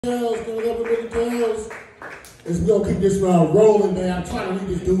Girls. We're gonna keep this round rolling, man. I'm trying to read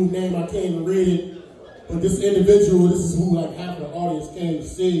this dude's name, I can't even read it. But this individual, this is who like half of the audience came to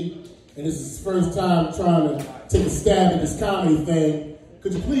see. And this is his first time trying to take a stab at this comedy thing.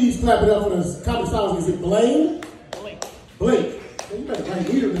 Could you please clap it up for this comedy style? Is it Blaine? Blake. Man, you better write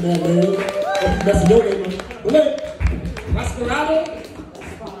leader than that, man. That's your name, Blake. Raspardo?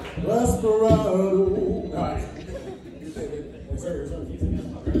 Raspardo.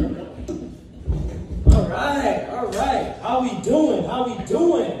 All right. All right. How we doing?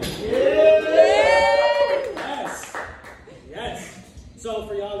 Yes. So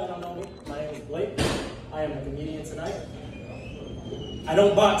for y'all that don't know me, my name is Blake. I am a comedian tonight. I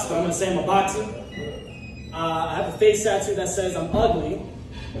don't box, but I'm gonna say I'm a boxer. I have a face tattoo that says I'm ugly.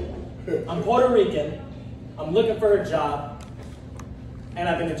 I'm Puerto Rican. I'm looking for a job, and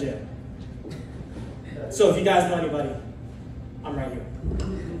I've been to jail. So if you guys know anybody, I'm right here.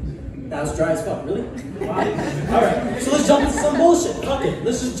 That was dry as fuck, really? Wow. All right, so let's jump into some bullshit. Fuck it,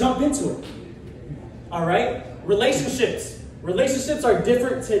 let's just jump into it. All right, relationships. Relationships are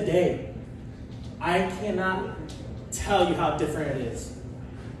different today. I cannot tell you how different it is.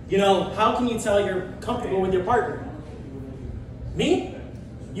 You know, how can you tell you're comfortable with your partner? Me?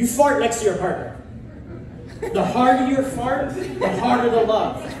 You fart next to your partner. The harder your fart, the harder the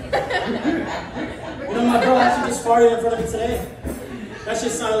love. You know, my girl actually just farted in front of me today. That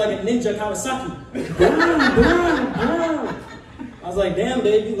shit sounded like a ninja Kawasaki. I was like, damn,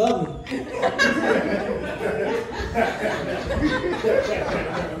 babe, you love me.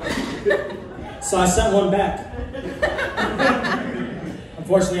 So I sent one back.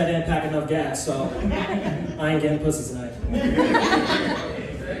 Unfortunately, I didn't pack enough gas, so I ain't getting pussy tonight.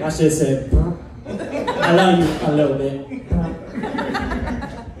 My shit said, I love you a little bit.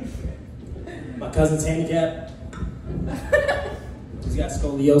 My cousin's handicapped. He's got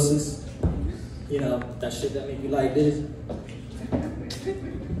scoliosis. You know, that shit that make you like this.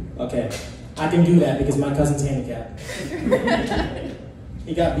 Okay, I can do that because my cousin's handicapped.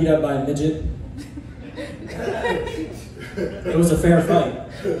 He got beat up by a midget. It was a fair fight.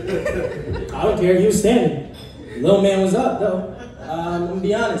 I don't care, he was standing. Little man was up, though. I'm gonna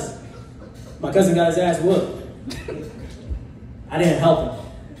be honest. My cousin got his ass whooped. I didn't help him,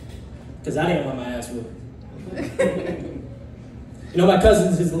 because I didn't want my ass whooped. You know, my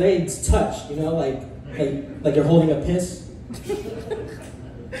cousin's, his legs touch, you know, like you're holding a piss.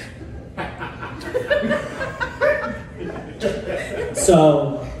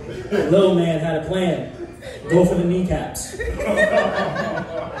 So, little man had a plan. Go for the kneecaps.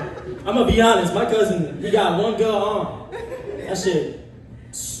 I'm gonna be honest, my cousin, he got one good arm. That shit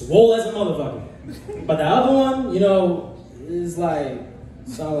swole as a motherfucker. But the other one, you know, is like,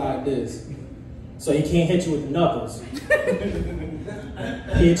 sound like this. So he can't hit you with the knuckles.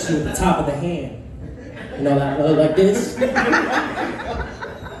 He hits you with the top of the hand. You know, that like this.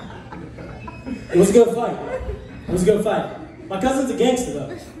 It was a good fight. My cousin's a gangster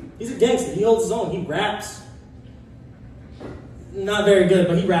though. He's a gangster. He holds his own. He raps. Not very good,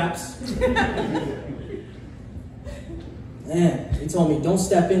 but he raps. Man, he told me, don't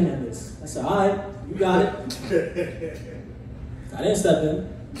step into this. I said, all right, you got it. I didn't step in.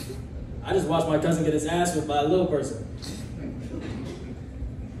 I just watched my cousin get his ass whipped by a little person.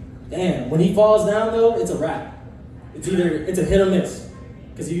 Damn, when he falls down though, it's a wrap. It's a hit or miss.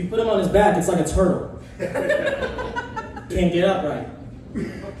 Because if you put him on his back, it's like a turtle. Can't get up right.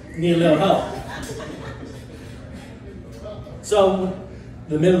 Need a little help. So,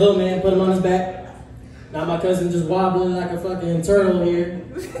 the little man put him on his back. Now my cousin just wobbling like a fucking turtle here.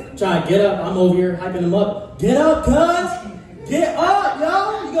 Trying to get up. I'm over here hyping him up. Get up, cuz! Get up,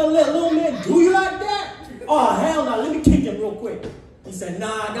 yo! You gonna let little man do you like that? Oh, hell no. Let me kick him real quick. He said,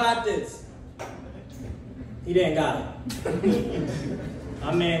 nah, I got this. He didn't got it.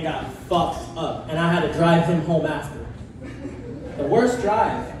 My man got fucked up. And I had to drive him home after. The worst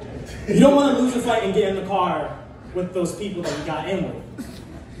drive. You don't want to lose a fight and get in the car with those people that you got in with.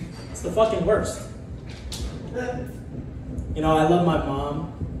 It's the fucking worst. You know, I love my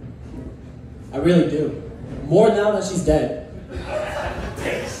mom. I really do. More now that she's dead.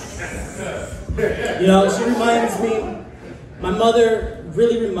 You know, she reminds me, my mother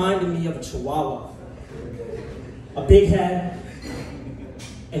really reminded me of a chihuahua. A big head,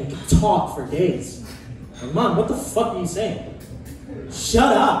 and could talk for days. Like, Mom, what the fuck are you saying?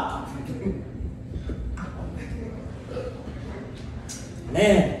 Shut up!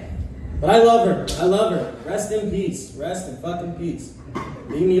 Man, but I love her. Rest in peace. Rest in fucking peace.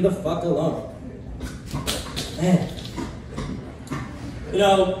 Leave me the fuck alone. Man. You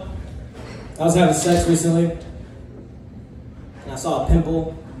know, I was having sex recently, and I saw a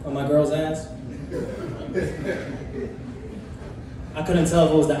pimple on my girl's ass. I couldn't tell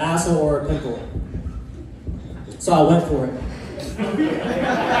if it was the asshole or a pimple. So I went for it.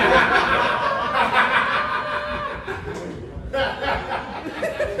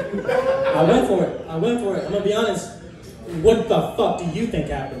 I went for it. I'm gonna be honest. What the fuck do you think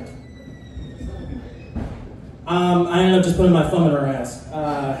happened? I ended up just putting my thumb in her ass.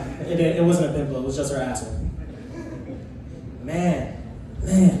 It wasn't a pimple, it was just her asshole. Man.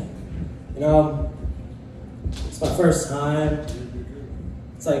 You know, it's my first time.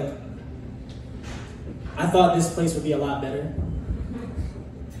 It's like, I thought this place would be a lot better.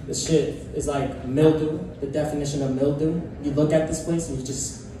 This shit is like mildew, the definition of mildew. You look at this place and you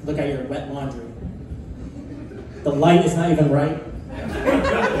just look at your wet laundry. The light is not even right.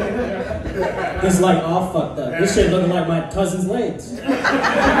 This light all fucked up. This shit looking like my cousin's legs.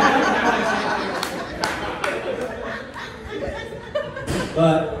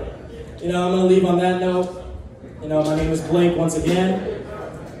 But, you know, I'm gonna leave on that note. You know, my name is Blake once again.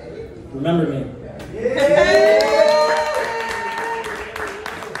 Remember me.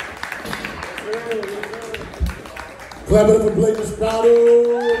 Clap it up for Logan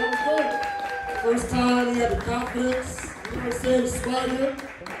Raspardo. First time he had the confidence, you know what I'm saying, the swagger.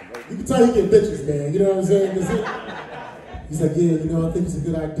 You can tell he get bitches, man, you know what I'm saying? He's like, yeah, you know, I think it's a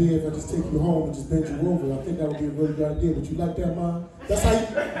good idea if I just take you home and just bend you over. I think that would be a really good idea. Would you like that, Mom? That's how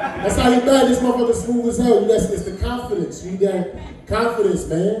you mad. This motherfucker smooth as hell. It's the confidence. You need that confidence,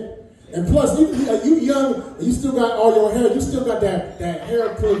 man. And plus, you young, and you still got all your hair. You still got that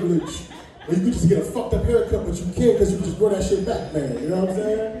hair privilege. Where you could just get a fucked up haircut, but you can't because you can just grow that shit back, man. You know what I'm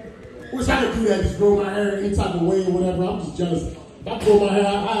saying? Wish I could do that, just grow my hair any type of way or whatever. I'm just jealous. If I grow my hair, I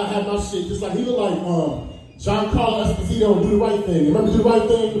have my shit just like, he look like Giancarlo Esposito in Do the Right Thing. Remember Do the Right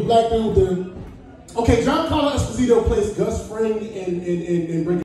Thing, the black dude? Okay, Giancarlo Esposito plays Gus Fring in Breaking